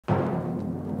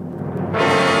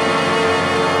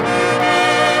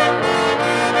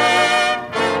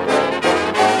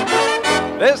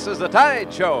This is The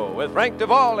Tide Show with Frank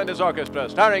Duvall and his orchestra,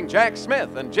 starring Jack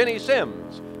Smith and Ginny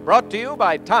Sims. Brought to you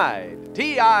by Tide,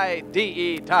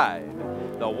 T-I-D-E,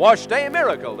 Tide. The wash day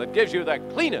miracle that gives you the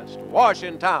cleanest wash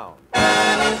in town.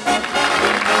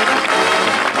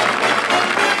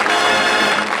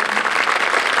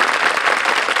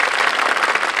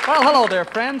 Well, hello there,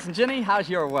 friends. And Ginny, how's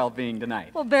your well-being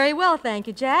tonight? Well, very well, thank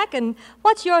you, Jack. And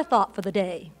what's your thought for the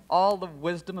day? All the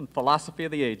wisdom and philosophy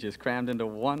of the ages crammed into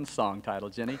one song title,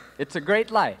 Ginny. It's a great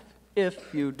life,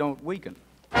 if you don't weaken.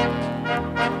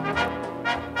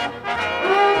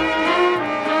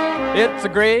 It's a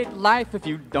great life if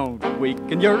you don't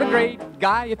weaken. You're a great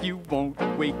guy if you won't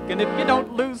weaken. If you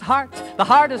don't lose heart, the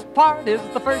hardest part is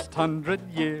the first 100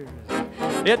 years.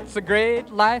 It's a great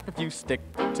life if you stick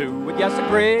to it. Yes, a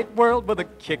great world with a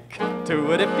kick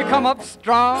to it. If you come up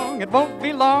strong, it won't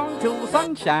be long till the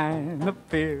sunshine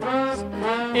appears.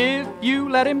 If you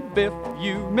let him biff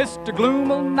you, Mr. Gloom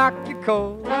will knock you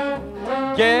cold.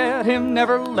 Get him,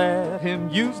 never let him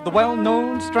use the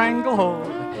well-known stranglehold.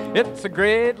 It's a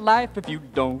great life if you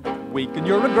don't weaken.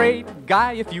 You're a great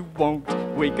guy if you won't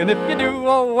weaken. If you do,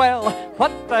 oh well,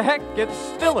 what the heck, it's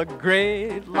still a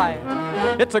great life.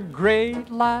 It's a great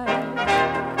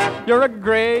life. You're a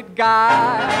great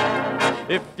guy.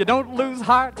 If you don't lose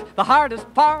heart, the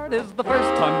hardest part is the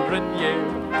first 100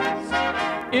 years.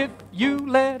 If you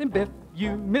let him biff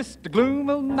you, Mr. Gloom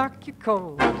will knock you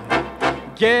cold.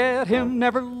 Get him,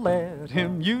 never let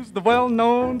him use the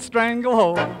well-known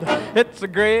stranglehold. It's a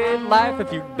great life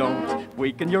if you don't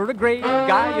weaken. You're a great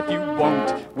guy if you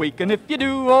won't weaken. If you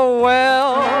do, oh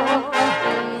well,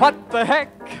 what the heck?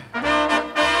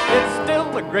 It's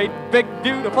still a great, big,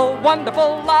 beautiful,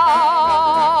 wonderful life.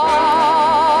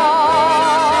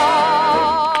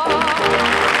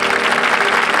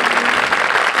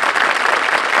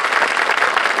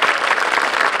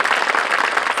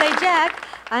 Say, Jack,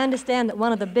 I understand that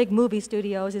one of the big movie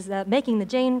studios is making the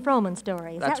Jane Froman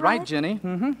story. Is That's that right? right, Ginny.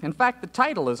 Mm-hmm. In fact, the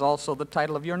title is also the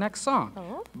title of your next song.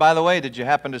 Oh? By the way, did you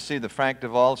happen to see the Frank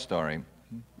Duvall story?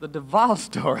 The Duvall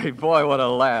story, boy, what a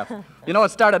laugh. You know,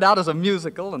 it started out as a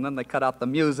musical, and then they cut out the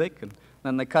music, and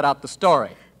then they cut out the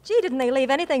story. Gee, didn't they leave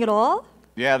anything at all?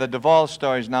 Yeah, the Duvall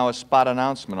story is now a spot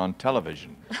announcement on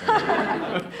television.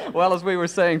 Well, as we were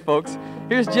saying, folks,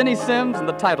 here's Ginny Sims and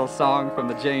the title song from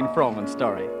the Jane Froman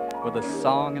story, With a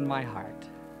Song in My Heart.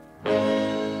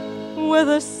 With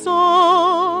a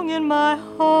song in my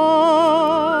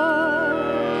heart,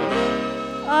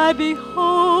 I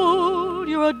behold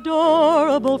your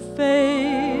adorable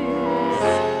face,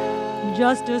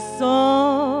 just a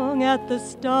song at the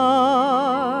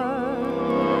start,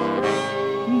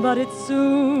 but it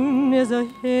soon is a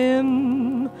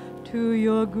hymn to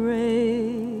your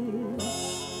grace.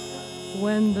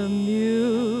 When the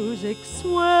music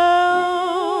swells,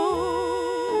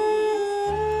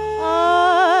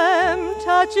 I'm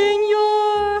touching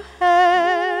your hand.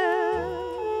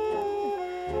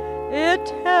 It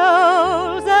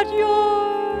tells that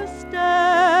you're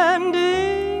standing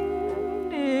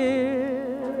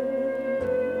near,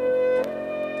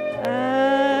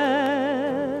 and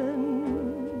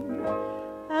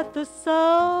at the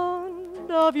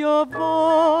sound of your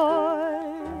voice,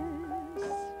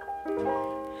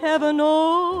 heaven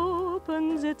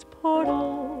opens its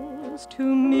portals to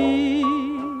me.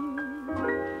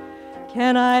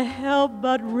 Can I help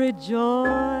but rejoice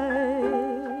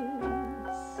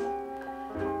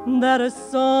that a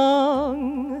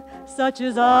song such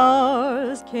as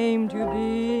ours came to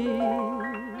be?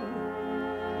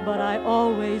 But I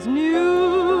always knew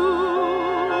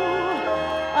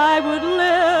I would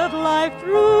live life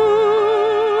through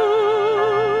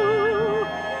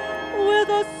with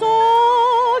a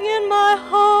song in my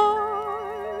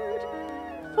heart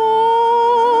for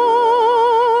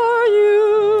you.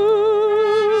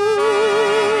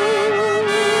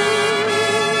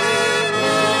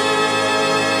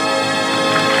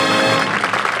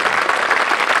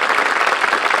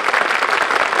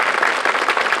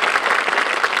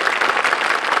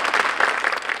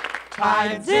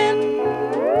 Tide's in,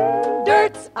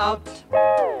 dirt's out.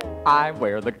 I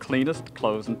wear the cleanest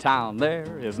clothes in town,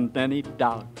 there isn't any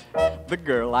doubt. The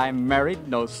girl I married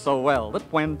knows so well that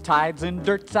when tide's in,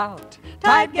 dirt's out.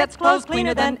 Tide gets clothes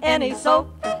cleaner than any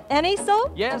soap. Any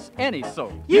soap? Yes, any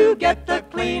soap. You get the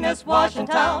cleanest wash in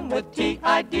town with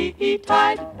T-I-D-E,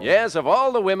 Tide. Yes, of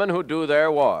all the women who do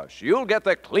their wash, you'll get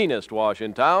the cleanest wash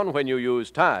in town when you use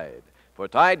Tide. For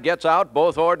Tide gets out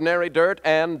both ordinary dirt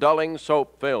and dulling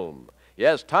soap film.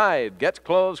 Yes, Tide gets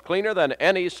clothes cleaner than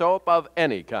any soap of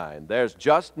any kind. There's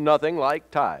just nothing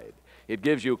like Tide. It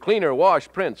gives you cleaner wash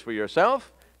prints for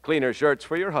yourself, cleaner shirts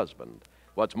for your husband.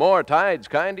 What's more, Tide's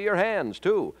kind to your hands,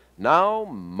 too. Now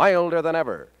milder than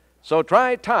ever. So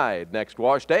try Tide next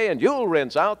wash day and you'll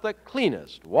rinse out the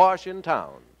cleanest wash in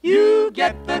town. You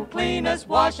get the cleanest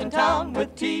wash in town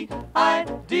with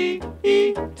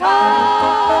T-I-D-E,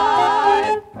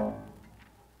 Tide.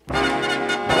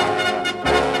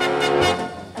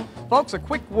 Folks, a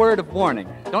quick word of warning.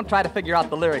 Don't try to figure out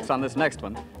the lyrics on this next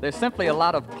one. There's simply a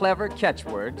lot of clever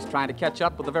catchwords trying to catch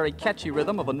up with the very catchy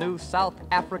rhythm of a new South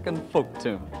African folk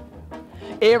tune.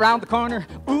 Around the corner,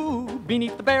 ooh,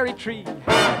 beneath the berry tree.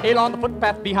 Along the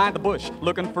footpath behind the bush,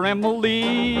 looking for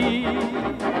Emily.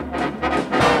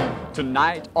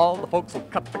 Tonight, all the folks will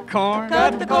cut the corn.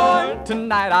 Cut the corn.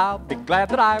 Tonight, I'll be glad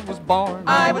that I was born.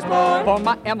 I was born. For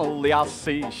my Emily, I'll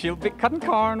see. She'll be cutting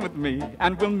corn with me,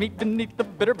 and we'll meet beneath the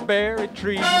bitter berry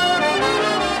tree.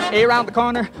 Around the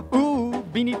corner, ooh,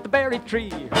 beneath the berry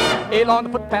tree. Along the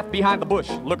footpath behind the bush,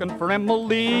 looking for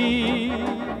Emily.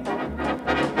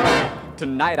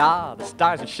 Tonight, the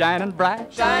stars are shining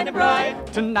bright. Shining bright.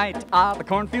 Tonight, the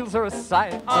cornfields are a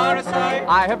sight. Are a sight.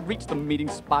 I have reached the meeting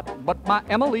spot, but my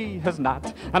Emily has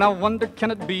not. And I wonder, can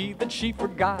it be that she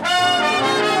forgot?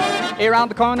 Around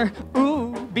the corner,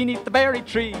 ooh, beneath the berry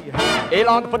tree.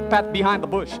 Along the footpath behind the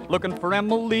bush, looking for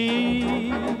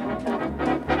Emily.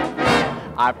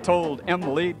 I've told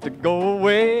Emily to go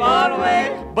away. Far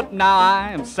away. But now I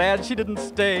am sad she didn't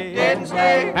stay. Didn't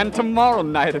stay. And tomorrow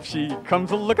night if she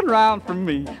comes a-looking round for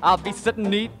me, I'll be sitting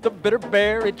neath the bitter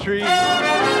berry tree.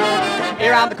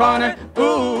 Around the corner,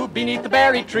 ooh, beneath the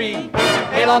berry tree.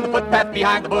 Along the footpath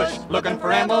behind the bush, looking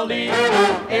for Emily.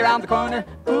 Around the corner,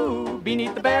 ooh,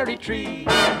 beneath the berry tree.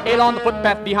 Along the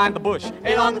footpath behind the bush.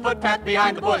 Along the footpath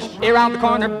behind the bush. Around the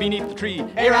corner, beneath the tree.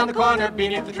 Around the corner,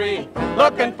 beneath the tree.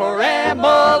 Looking for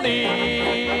Emily.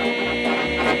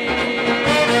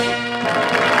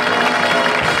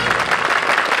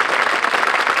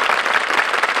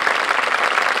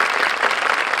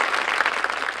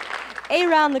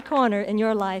 Around the corner in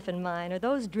your life and mine are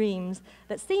those dreams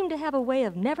that seem to have a way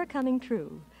of never coming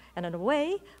true. And in a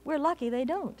way, we're lucky they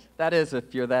don't. That is,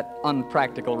 if you're that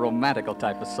unpractical, romantical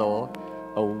type of soul,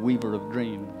 a weaver of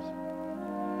dreams.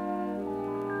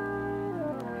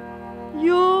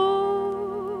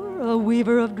 You're a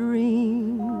weaver of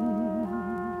dreams.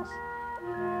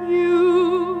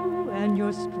 You and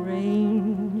your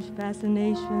strange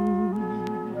fascination.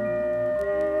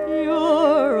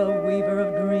 You're a weaver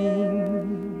of dreams.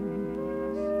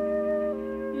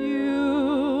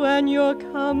 You and your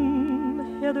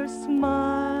come hither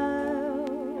smile.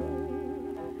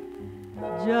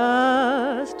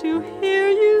 Just to hear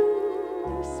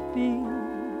you speak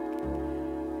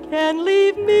can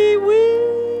leave me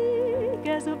weak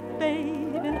as a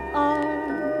babe in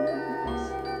arms.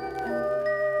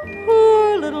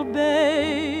 Poor little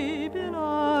babe in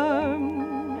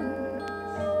arms,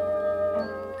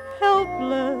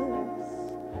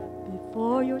 helpless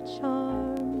before your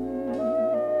charms.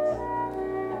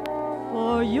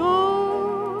 For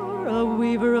you're a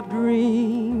weaver of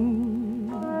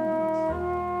dreams.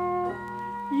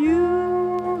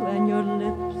 You and your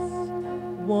lips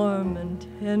warm and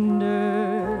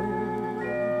tender,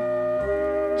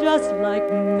 just like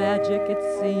magic it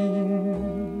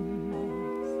seems,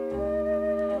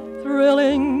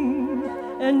 thrilling,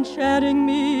 enchanting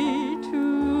me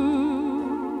too.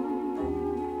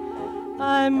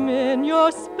 I'm in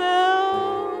your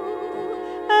spell,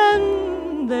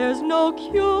 and there's no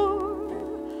cure.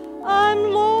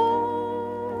 I'm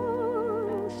lost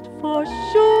for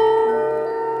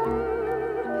sure,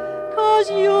 'cause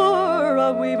you're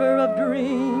a weaver of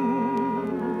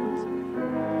dreams.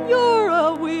 You're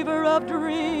a weaver of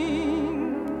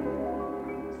dreams.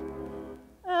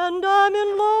 And I'm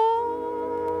in love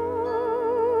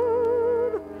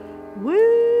with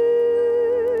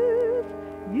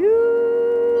you.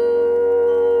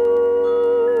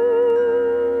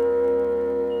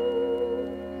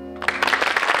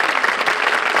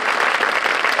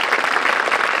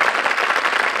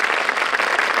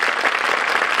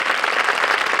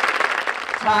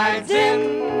 Tide's in,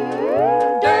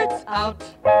 dirt's out.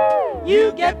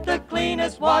 You get the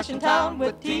cleanest wash in town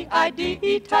with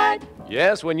T-I-D-E, Tide.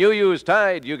 Yes, when you use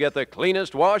Tide, you get the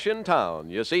cleanest wash in town.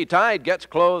 You see, Tide gets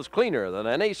clothes cleaner than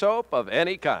any soap of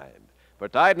any kind. For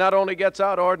Tide not only gets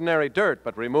out ordinary dirt,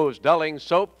 but removes dulling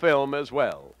soap film as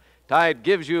well. Tide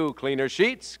gives you cleaner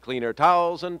sheets, cleaner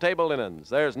towels, and table linens.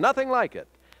 There's nothing like it.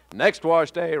 Next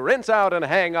wash day, rinse out and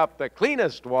hang up the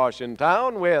cleanest wash in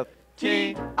town with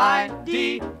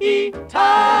T-I-D-E,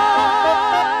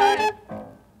 Tide.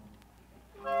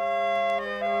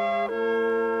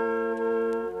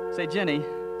 Say, Jenny,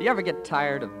 Do you ever get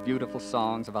tired of beautiful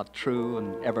songs about true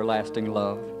and everlasting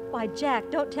love? Why,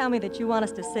 Jack, don't tell me that you want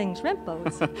us to sing shrimp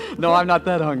boats. No, I'm not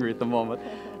that hungry at the moment.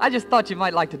 I just thought you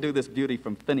might like to do this beauty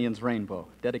from Finian's Rainbow,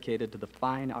 dedicated to the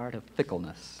fine art of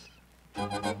fickleness.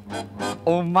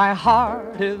 Oh, my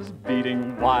heart is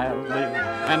beating wildly,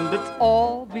 and it's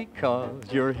all because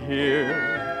you're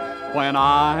here. When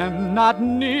I'm not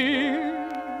near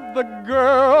the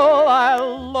girl I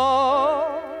love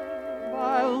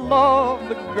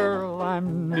the girl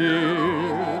I'm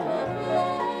near.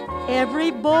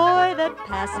 Every boy that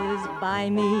passes by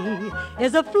me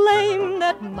is a flame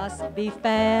that must be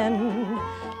fanned.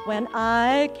 When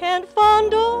I can't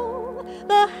fondle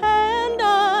the hand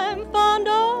I'm fond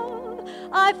of,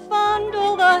 I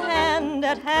fondle the hand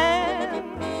at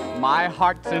hand. My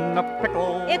heart's in a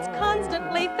pickle. It's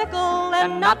constantly fickle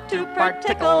and not to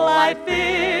particle, I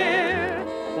fear.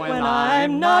 When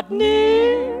I'm not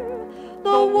near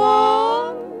the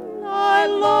one I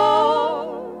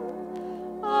love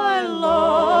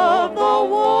the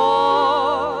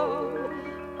one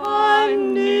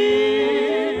I'm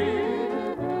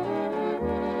near.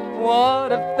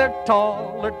 What if they're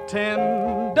tall or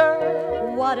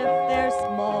tender? What if they're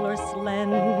small or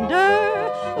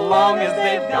slender? Long as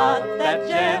they've got that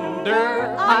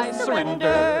gender, I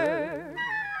surrender.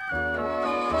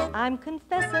 I'm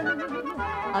confessing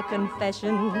a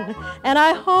confession, and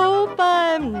I hope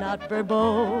I'm not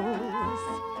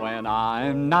verbose. When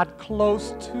I'm not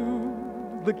close to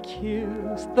the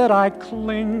kiss that I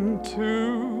cling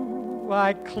to,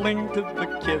 I cling to the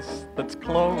kiss that's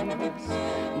close.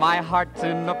 My heart's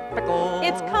in a pickle.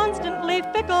 It's constantly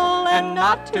fickle and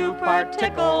not to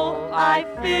particle, I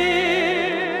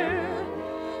fear.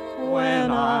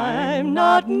 When I'm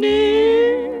not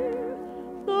near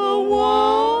the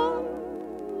one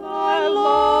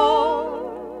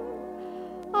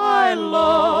I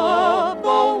love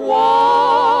the one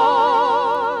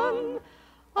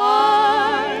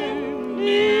I'm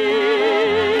near.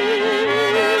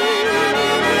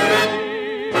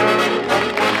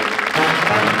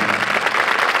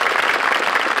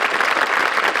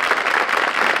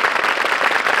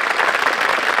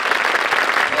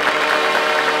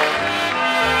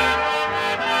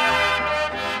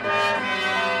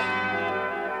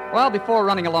 Well, before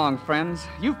running along, friends,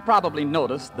 you've probably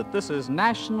noticed that this is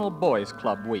National Boys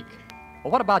Club Week.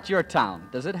 Well, what about your town?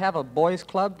 Does it have a boys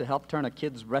club to help turn a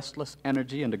kid's restless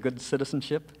energy into good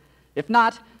citizenship? If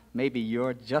not, maybe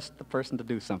you're just the person to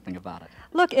do something about it.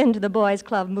 Look into the Boys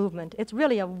Club movement. It's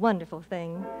really a wonderful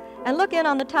thing. And look in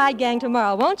on the Tide Gang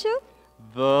tomorrow, won't you?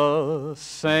 The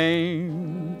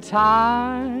same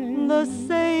time, The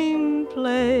same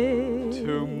place.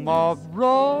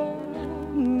 tomorrow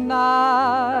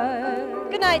night.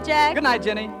 Good night, Jack. Good night,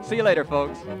 Jenny. See you later,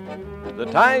 folks. The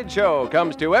Tide Show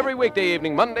comes to you every weekday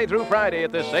evening, Monday through Friday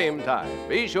at this same time.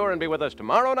 Be sure and be with us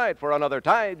tomorrow night for another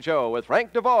Tide Show with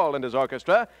Frank Duvall and his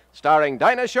orchestra, starring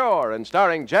Dinah Shore and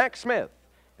starring Jack Smith.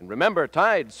 And remember,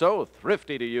 Tide's so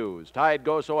thrifty to use. Tide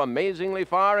goes so amazingly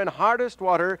far in hardest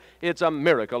water, it's a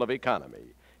miracle of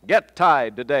economy. Get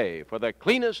Tide today for the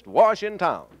cleanest wash in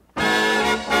town.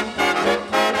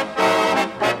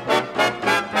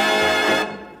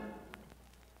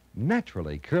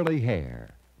 Naturally curly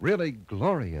hair. Really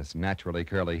glorious naturally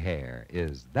curly hair.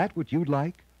 Is that what you'd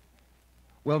like?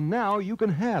 Well, now you can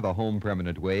have a home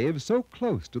permanent wave so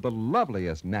close to the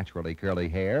loveliest naturally curly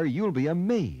hair, you'll be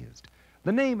amazed.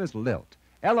 The name is Lilt.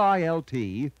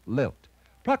 L-I-L-T, Lilt.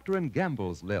 Procter &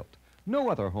 Gamble's Lilt. No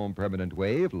other home permanent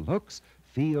wave looks,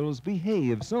 feels,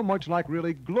 behaves so much like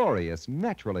really glorious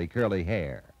naturally curly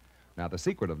hair. Now, the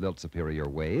secret of Lilt Superior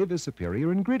Wave is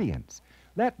superior ingredients.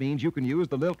 That means you can use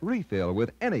the Lilt refill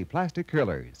with any plastic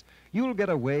curlers. You'll get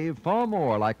a wave far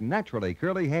more like naturally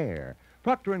curly hair.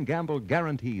 Procter & Gamble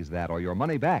guarantees that, or your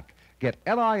money back. Get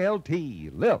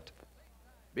L-I-L-T, Lilt.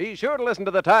 Be sure to listen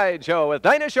to The Tide Show with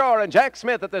Dinah Shore and Jack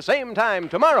Smith at the same time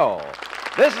tomorrow.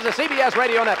 This is the CBS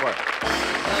Radio Network.